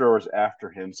 3 throwers after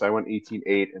him, so I went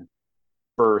 18.8 and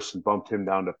first and bumped him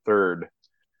down to third.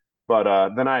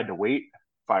 But then I had to wait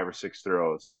 5 or 6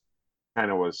 throws. Kind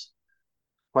of was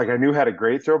like I knew had a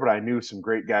great throw, but I knew some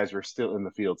great guys were still in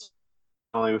the field.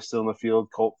 Stanley was still in the field.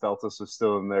 Colt Feltus was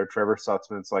still in there. Trevor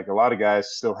Sutzman's like a lot of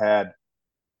guys still had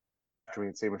after me,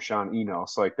 and same with Sean Eno.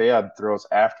 So like they had throws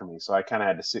after me, so I kind of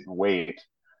had to sit and wait.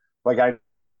 Like I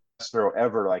throw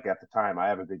ever like at the time. I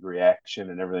have a big reaction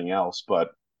and everything else, but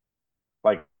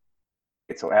like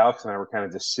so Alex and I were kind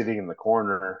of just sitting in the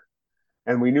corner,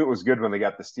 and we knew it was good when they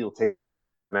got the steel tape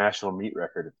national meet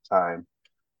record at the time,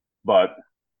 but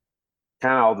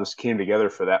kind of all just came together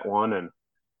for that one, and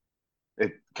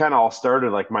it kind of all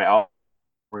started like my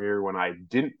year when I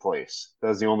didn't place. That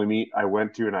was the only meet I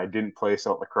went to, and I didn't place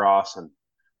out lacrosse, and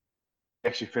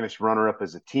actually finished runner up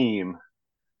as a team.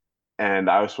 And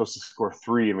I was supposed to score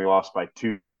 3, and we lost by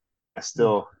 2. It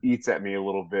still eats at me a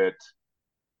little bit,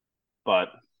 but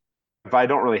if I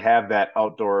don't really have that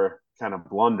outdoor kind of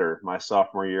blunder my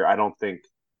sophomore year, I don't think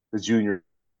the junior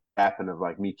happened of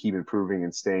like me keep improving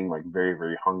and staying like very,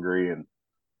 very hungry and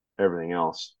everything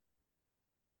else.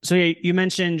 So you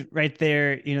mentioned right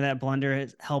there, that blunder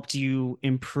has helped you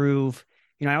improve.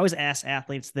 I always ask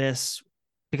athletes this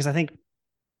because I think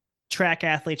track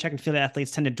athletes, track and field athletes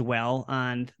tend to dwell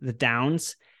on the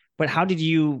downs, but how did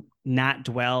you not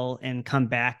dwell and come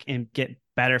back and get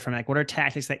better from it? Like, what are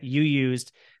tactics that you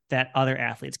used that other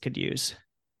athletes could use?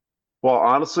 Well,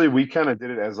 honestly, we kind of did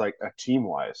it as like a team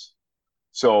wise.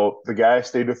 So the guy I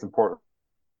stayed with in Portland,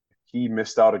 he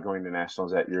missed out on going to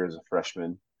nationals that year as a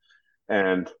freshman,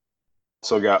 and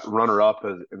so got runner up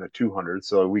in the 200.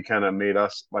 So we kind of made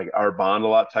us like our bond a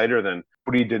lot tighter than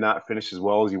Cody did not finish as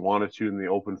well as he wanted to in the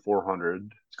open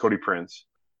 400. It's Cody Prince,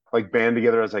 like band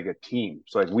together as like a team.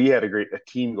 So like we had a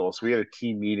team goal. So we had a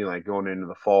team meeting like going into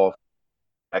the fall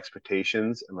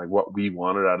expectations and like what we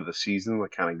wanted out of the season,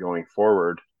 like kind of going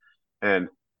forward. And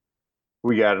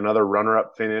we got another runner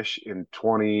up finish in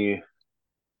 2014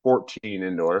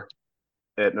 indoor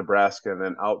at Nebraska, and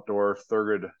then outdoor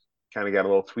Thurgood kind of got a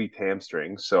little tweaked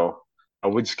hamstring. So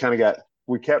we just kind of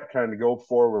we kept kind of go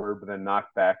forward, but then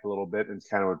knocked back a little bit and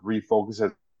kind of would refocus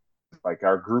it. Like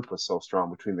our group was so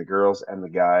strong between the girls and the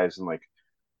guys, and like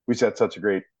we just had such a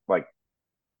great like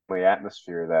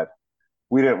atmosphere that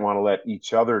we didn't want to let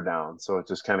each other down. So it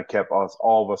just kind of kept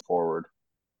all of us forward.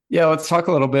 Yeah, let's talk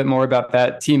a little bit more about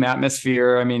that team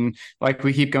atmosphere. I mean, like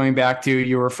we keep going back to,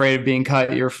 you were afraid of being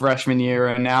cut your freshman year,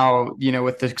 and now,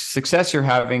 with the success you're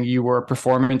having, you were a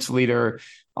performance leader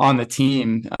on the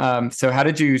team. So how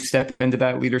did you step into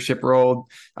that leadership role?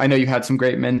 I know you had some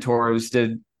great mentors.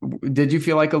 Did you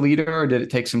feel like a leader, or did it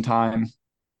take some time?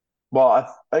 Well,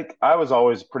 I was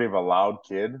always pretty of a loud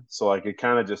kid, so like it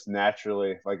kind of just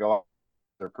naturally like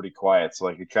they're pretty quiet, so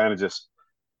like it kind of just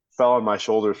fell on my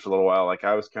shoulders for a little while. Like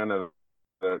I was kind of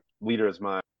the leader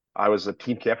I was a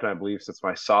team captain, I believe, since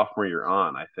my sophomore year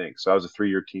on, I think. So I was a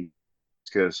 3-year team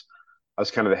because I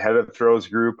was kind of the head of the throws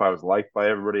group. I was liked by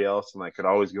everybody else, and I could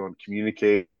always go and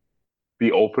communicate,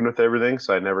 be open with everything.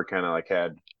 So I never kind of like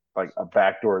had like a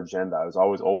backdoor agenda. I was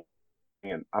always open,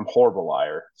 and I'm a horrible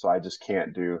liar, so I just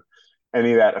can't do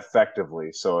any of that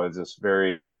effectively. So it's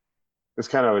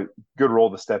kind of a good role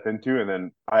to step into. And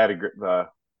then I had a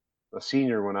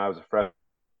senior when I was a freshman.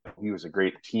 He was a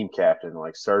great team captain.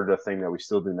 Like started a thing that we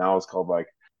still do now. It's called like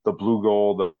the Blue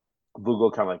Gold. The Blue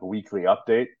Gold kind of like a weekly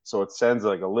update. So it sends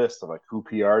like a list of like who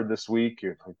PR'd this week,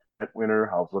 your winner,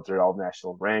 what they're all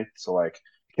national ranked. So like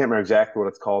I can't remember exactly what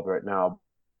it's called right now.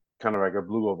 Kind of like a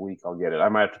Blue Gold week. I'll get it. I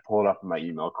might have to pull it up in my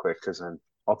email quick because then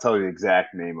I'll tell you the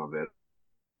exact name of it.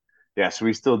 Yeah, so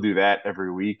we still do that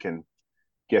every week and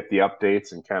get the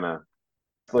updates and kind of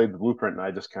laid the blueprint, and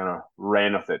I just kind of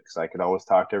ran with it because I could always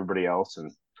talk to everybody else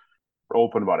and we're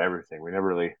open about everything. We never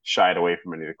really shied away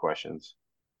from any of the questions.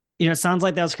 It sounds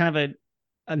like that was kind of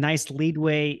a nice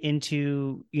leadway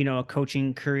into, a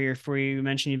coaching career for you. You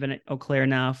mentioned you've been at Eau Claire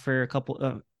now for a couple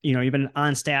of, you've been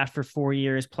on staff for 4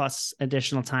 years plus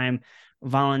additional time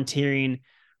volunteering.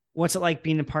 What's it like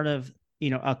being a part of,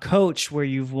 a coach where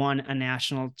you've won a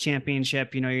national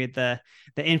championship? You're the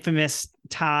infamous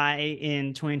tie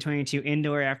in 2022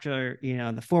 indoor after, the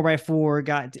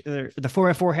 4x4 the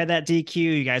 4x4 had that DQ.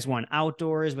 You guys won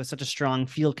outdoors with such a strong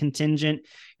field contingent.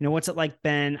 What's it like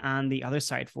been on the other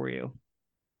side for you?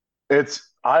 It's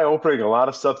eye-opening. A lot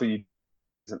of stuff that you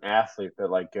as an athlete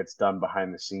that like gets done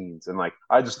behind the scenes. And like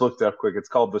I just looked up quick. It's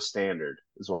called The Standard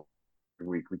is what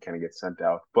we kind of get sent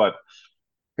out. But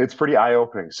it's pretty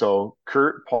eye-opening. So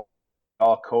Kurt Paul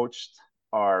coached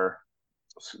our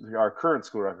current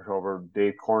school record over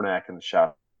Dave Cornack in the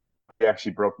shop. He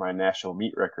actually broke my national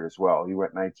meet record as well. He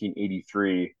went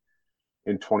 1983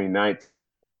 in 2019.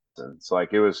 So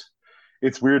like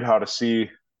it's weird how to see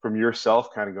from yourself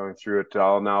kind of going through it to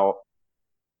all now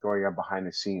going on behind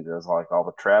the scenes. It was like all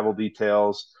the travel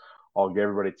details. I'll get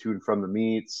everybody to and from the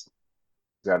meets.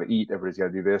 Got to eat. Everybody's got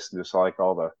to do this, and just like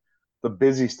all the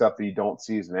busy stuff that you don't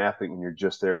see as an athlete when you're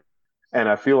just there. And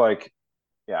I feel like,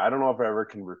 yeah, I don't know if I ever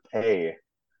can repay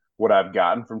what I've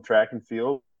gotten from track and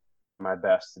field. My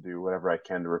best to do whatever I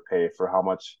can to repay for how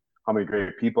many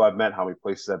great people I've met, how many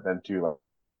places I've been to, like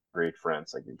great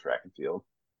friends, like in track and field.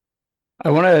 I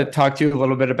want to talk to you a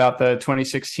little bit about the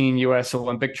 2016 U.S.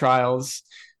 Olympic trials.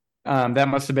 That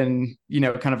must have been,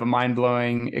 kind of a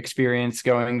mind-blowing experience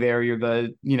going there. You're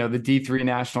the D3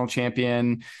 national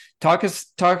champion. Talk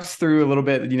us through a little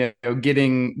bit,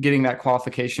 getting that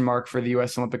qualification mark for the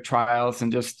U.S. Olympic trials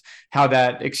and just how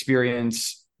that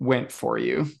experience went for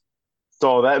you.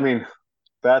 So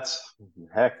that's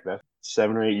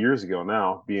 7 or 8 years ago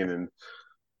now, being in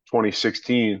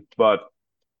 2016. But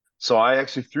so I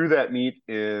actually threw that meet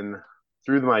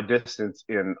through my distance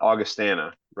in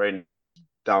Augustana, right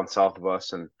down south of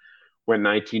us, and went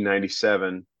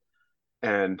 1997.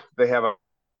 And they have a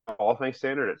qualifying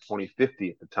standard at 2050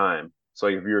 at the time. So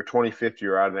if you're 2050,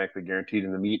 you're automatically guaranteed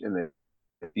in the meet in the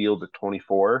field at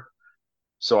 24.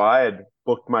 So I had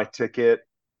booked my ticket,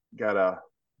 got a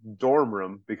dorm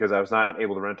room because I was not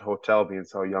able to rent a hotel being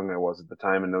so young I was at the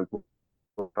time and no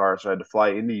car. So I had to fly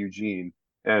into Eugene.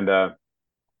 And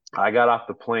I got off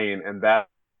the plane, and that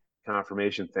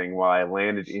confirmation thing while I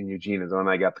landed in Eugene is when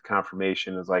I got the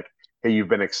confirmation is like, hey, you've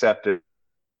been accepted.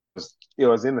 It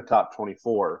was in the top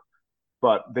 24,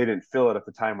 but they didn't fill it at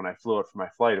the time when I flew it for my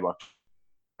flight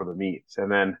for the meets. And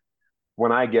then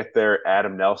when I get there,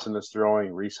 Adam Nelson is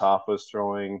throwing, Reese Hoffa is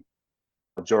throwing,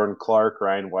 Jordan Clark,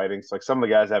 Ryan Whiting's, like some of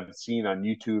the guys I've seen on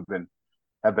YouTube and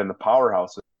have been the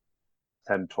powerhouses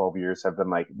 10, 12 years have been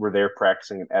like, we're there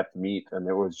practicing at the meet. And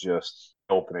it was just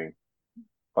opening.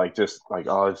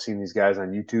 Oh, I've seen these guys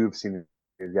on YouTube, seen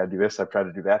these guys do this. I've tried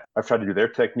to do that. I've tried to do their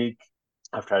technique.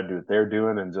 I've tried to do what they're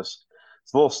doing, and just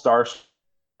it's a little starstruck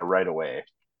right away,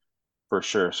 for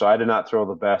sure. So I did not throw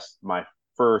the best my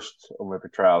first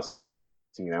Olympic trials.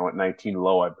 I went 19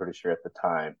 low, I'm pretty sure at the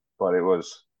time, but it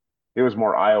was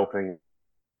more eye opening.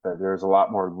 That there's a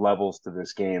lot more levels to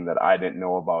this game that I didn't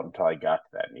know about until I got to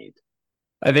that meet.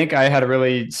 I think I had a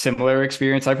really similar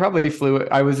experience. I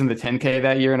was in the 10K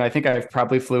that year, and I think I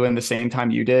probably flew in the same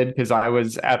time you did because I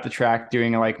was at the track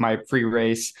doing like my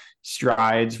pre-race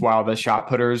strides while the shot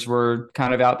putters were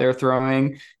kind of out there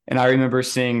throwing. And I remember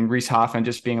seeing Reese Hoffman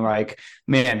just being like,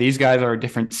 man, these guys are a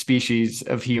different species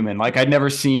of human. Like I'd never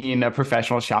seen a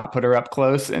professional shot putter up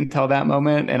close until that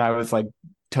moment. And I was like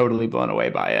totally blown away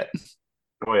by it.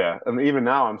 Oh yeah. And even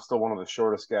now I'm still one of the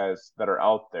shortest guys that are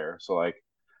out there. So like,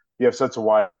 you have such a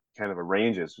wide kind of a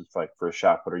ranges. It's like for a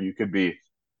shot putter, you could be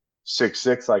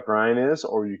 6'6" like Ryan is,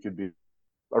 or you could be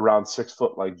around 6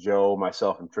 foot like Joe,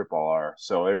 myself, and Triple are.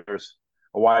 So there's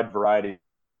a wide variety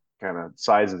kind of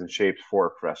sizes and shapes for a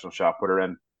professional shot putter.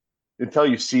 And until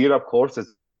you see it up close,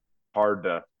 it's hard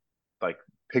to like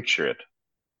picture it.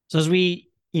 So as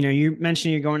you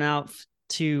mentioned you're going out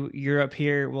to Europe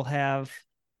here. We'll have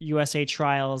USA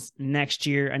trials next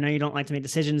year. I know you don't like to make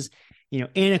decisions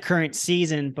in a current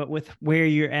season, but with where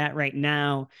you're at right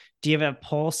now, do you have a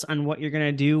pulse on what you're going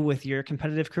to do with your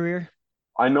competitive career?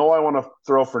 I know I want to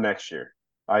throw for next year.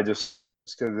 Because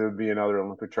there'd be another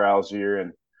Olympic trials year.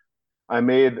 And I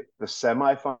made the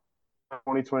semifinal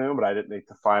 2021, but I didn't make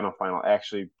the final.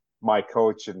 Actually, my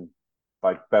coach and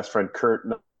my best friend, Kurt,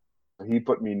 he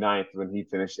put me ninth when he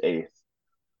finished eighth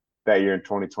that year in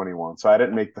 2021. So I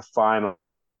didn't make the final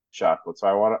shot put.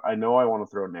 So I know I want to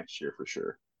throw next year for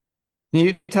sure. Can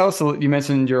you tell us, you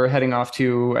mentioned you're heading off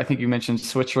to, I think you mentioned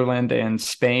Switzerland and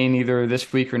Spain either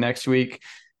this week or next week.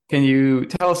 Can you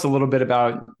tell us a little bit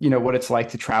about, what it's like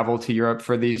to travel to Europe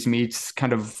for these meets,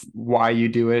 kind of why you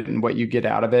do it and what you get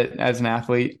out of it as an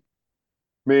athlete?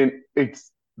 I mean,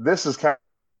 this is kind of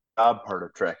the job part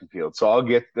of track and field. So I'll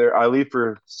get there. I leave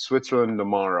for Switzerland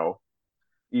tomorrow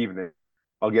evening.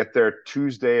 I'll get there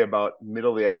Tuesday about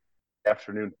middle of the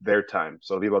afternoon their time.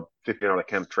 So it'll be about 15-hour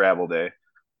kind of travel day.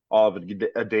 I'll have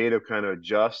a day to kind of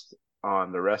adjust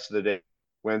on the rest of the day.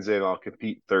 Wednesday, and I'll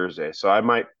compete Thursday. So I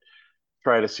might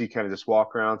try to see kind of just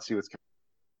walk around, see what's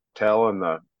tell and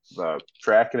the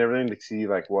track and everything to see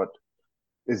like what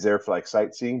is there for like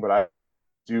sightseeing. But I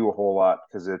do a whole lot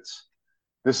because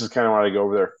this is kind of what I go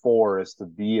over there for, is to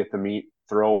be at the meet,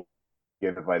 throw,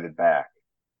 get invited back.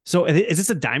 So is this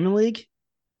a Diamond League?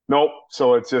 Nope.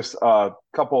 So it's just a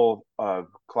couple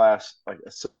class, like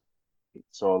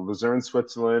so Luzerne,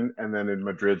 Switzerland, and then in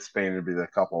Madrid, Spain would be the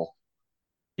couple.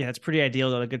 Yeah, it's pretty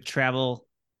ideal though, to good travel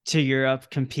to Europe,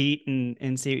 compete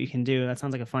and see what you can do. That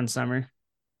sounds like a fun summer.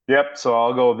 Yep. So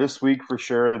I'll go this week for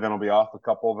sure. Then I'll be off a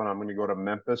couple. Then I'm going to go to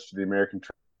Memphis for the American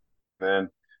Track. Then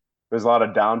there's a lot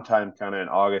of downtime kind of in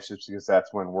August just because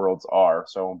that's when Worlds are.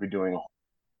 So I won't be doing a whole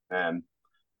and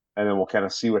then we'll kind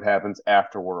of see what happens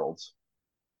after Worlds.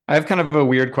 I have kind of a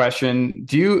weird question.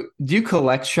 Do you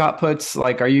collect shot puts?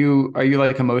 Like, are you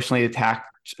like emotionally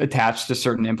attached to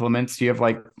certain implements? Do you have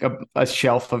like a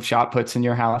shelf of shot puts in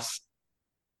your house?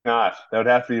 Not that would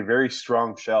have to be a very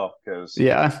strong shelf because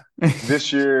Yeah.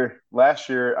 last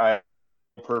year, I had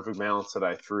a perfect balance that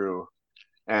I threw,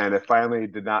 and it finally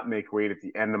did not make weight at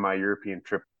the end of my European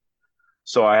trip.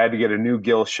 So I had to get a new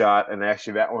gill shot, and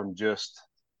actually that one just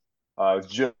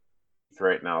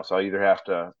right now. So I either have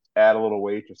to add a little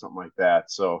weight or something like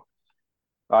that. So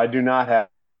I do not have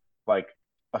like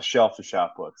a shelf of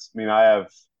shot puts. I mean, I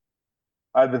have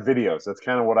the videos. That's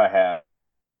kind of what I have,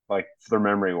 like for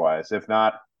memory wise. If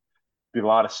not, be a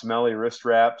lot of smelly wrist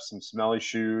wraps, some smelly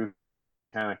shoes.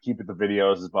 Kind of keep it the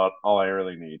videos is about all I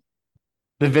really need.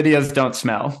 The videos don't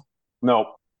smell. Nope.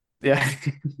 Yeah.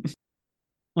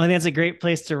 Well, I think that's a great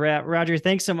place to wrap. Roger,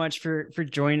 thanks so much for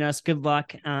joining us. Good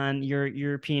luck on your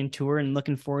European tour and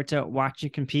looking forward to watching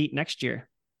you compete next year.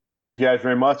 Thank you guys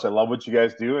very much. I love what you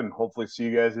guys do and hopefully see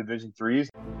you guys at Division Threes.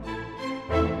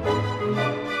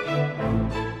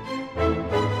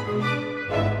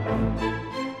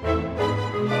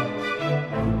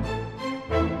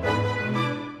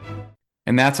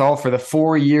 And that's all for the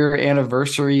 4-year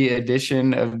anniversary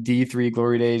edition of D3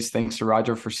 Glory Days. Thanks to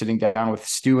Roger for sitting down with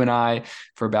Stu and I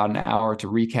for about an hour to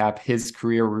recap his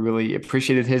career. We really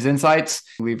appreciated his insights.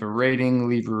 Leave a rating,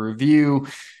 leave a review,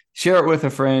 share it with a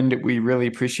friend. We really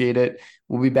appreciate it.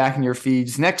 We'll be back in your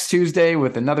feeds next Tuesday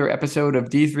with another episode of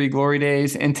D3 Glory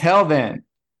Days. Until then,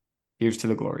 here's to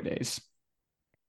the Glory Days.